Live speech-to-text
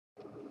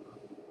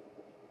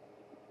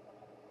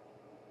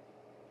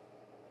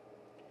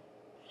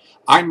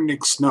I'm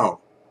Nick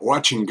Snow,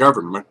 watching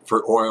Government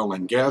for Oil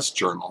and Gas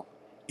Journal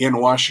in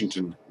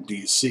Washington,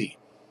 D.C.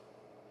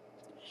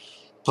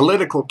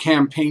 Political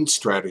campaign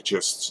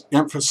strategists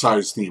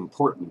emphasize the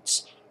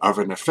importance of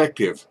an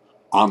effective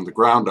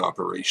on-the-ground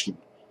operation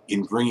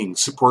in bringing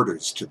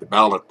supporters to the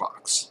ballot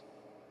box.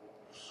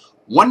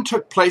 One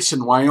took place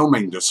in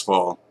Wyoming this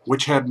fall,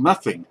 which had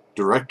nothing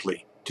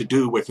directly to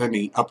do with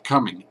any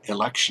upcoming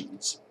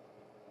elections.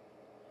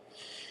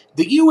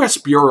 The U.S.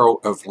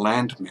 Bureau of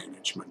Land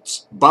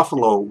Management's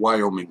Buffalo,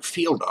 Wyoming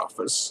field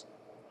office,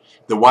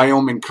 the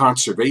Wyoming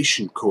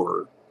Conservation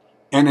Corps,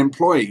 and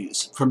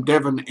employees from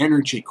Devon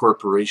Energy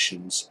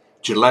Corporation's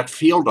Gillette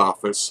field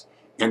office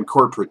and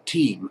corporate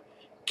team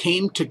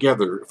came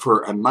together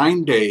for a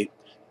 9-day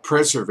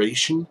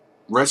preservation,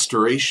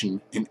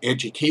 restoration, and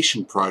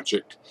education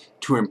project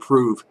to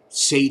improve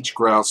sage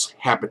grouse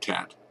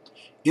habitat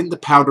in the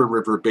Powder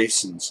River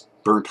Basin's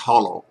Burnt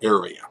Hollow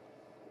area.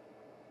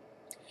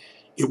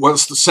 It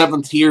was the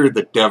 7th year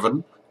that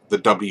Devon, the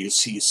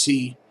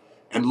WCC,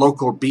 and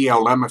local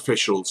BLM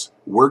officials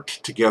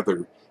worked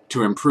together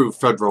to improve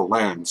federal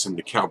lands in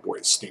the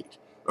Cowboy State,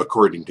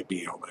 according to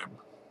BLM.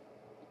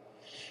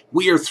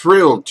 We are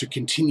thrilled to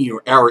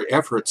continue our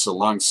efforts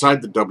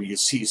alongside the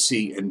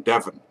WCC and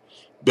Devon,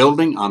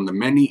 building on the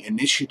many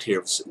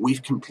initiatives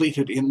we've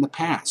completed in the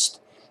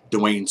past,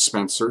 Dwayne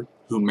Spencer,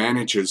 who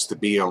manages the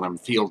BLM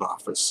field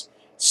office,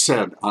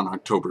 said on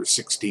October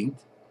 16th.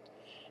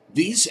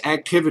 These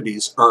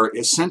activities are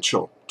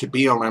essential to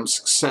BLM's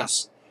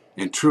success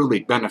and truly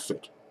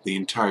benefit the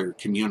entire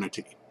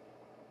community.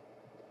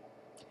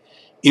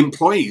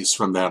 Employees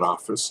from that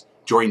office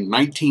joined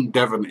 19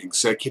 Devon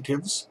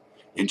executives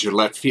and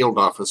Gillette field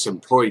office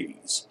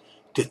employees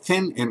to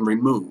thin and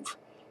remove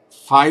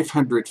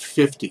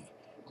 550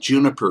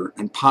 juniper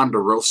and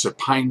ponderosa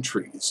pine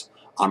trees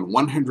on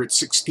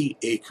 160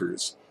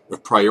 acres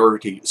of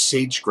priority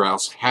sage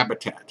grouse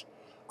habitat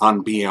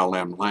on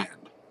BLM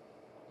land.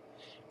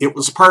 It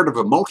was part of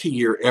a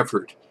multi-year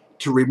effort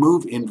to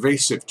remove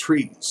invasive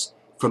trees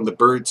from the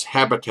birds'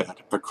 habitat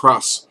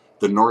across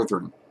the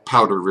northern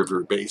Powder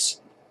River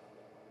Basin.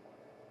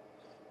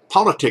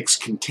 Politics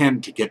can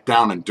tend to get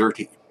down and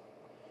dirty.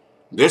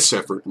 This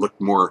effort looked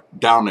more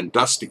down and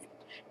dusty,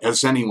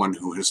 as anyone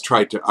who has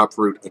tried to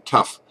uproot a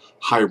tough,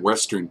 high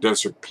western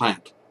desert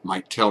plant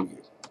might tell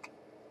you.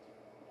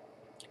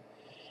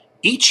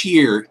 Each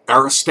year,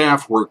 our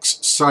staff works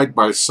side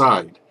by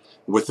side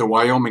with the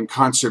Wyoming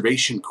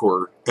Conservation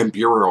Corps and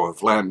Bureau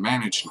of Land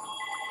Management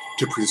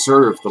to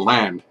preserve the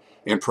land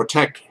and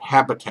protect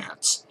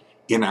habitats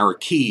in our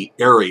key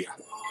area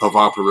of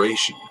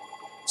operation,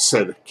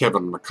 said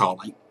Kevin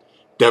McCauley,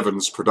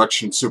 Devon's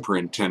production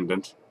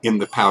superintendent in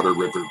the Powder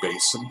River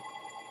Basin.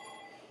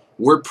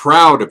 We're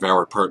proud of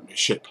our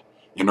partnership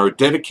and are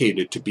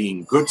dedicated to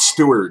being good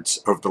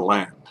stewards of the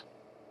land.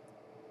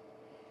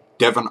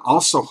 Devon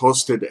also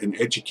hosted an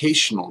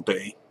educational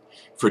day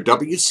for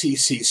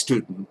WCC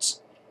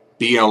students,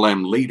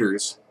 BLM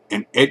leaders,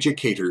 and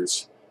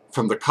educators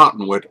from the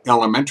Cottonwood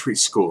Elementary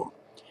School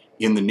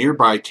in the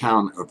nearby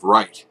town of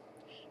Wright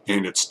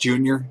and its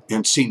junior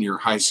and senior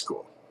high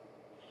school.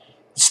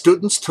 The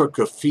students took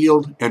a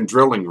field and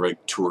drilling rig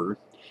tour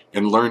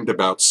and learned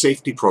about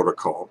safety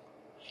protocol,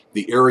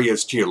 the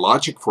area's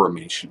geologic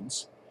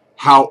formations,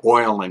 how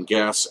oil and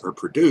gas are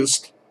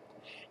produced,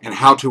 and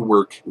how to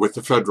work with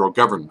the federal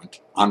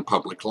government on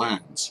public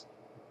lands.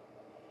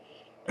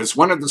 As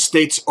one of the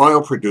state's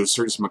oil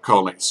producers,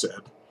 McCauley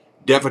said,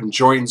 Devon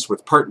joins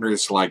with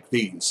partners like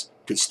these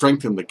to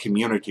strengthen the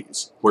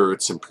communities where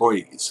its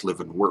employees live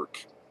and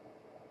work.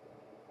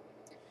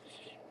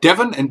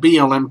 Devon and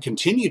BLM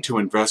continue to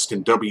invest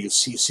in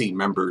WCC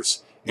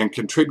members and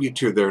contribute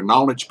to their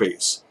knowledge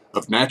base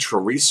of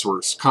natural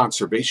resource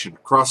conservation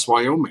across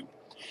Wyoming,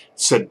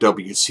 said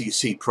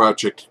WCC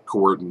Project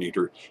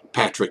Coordinator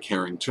Patrick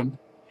Harrington.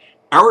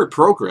 Our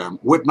program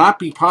would not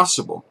be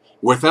possible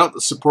without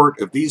the support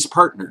of these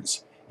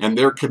partners and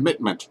their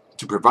commitment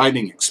to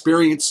providing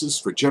experiences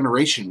for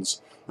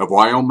generations of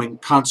Wyoming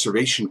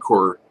Conservation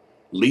Corps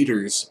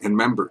leaders and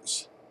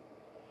members.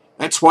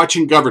 That's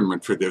Watching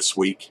Government for this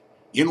week.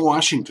 In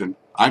Washington,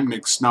 I'm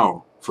Nick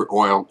Snow for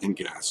Oil and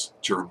Gas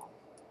Journal.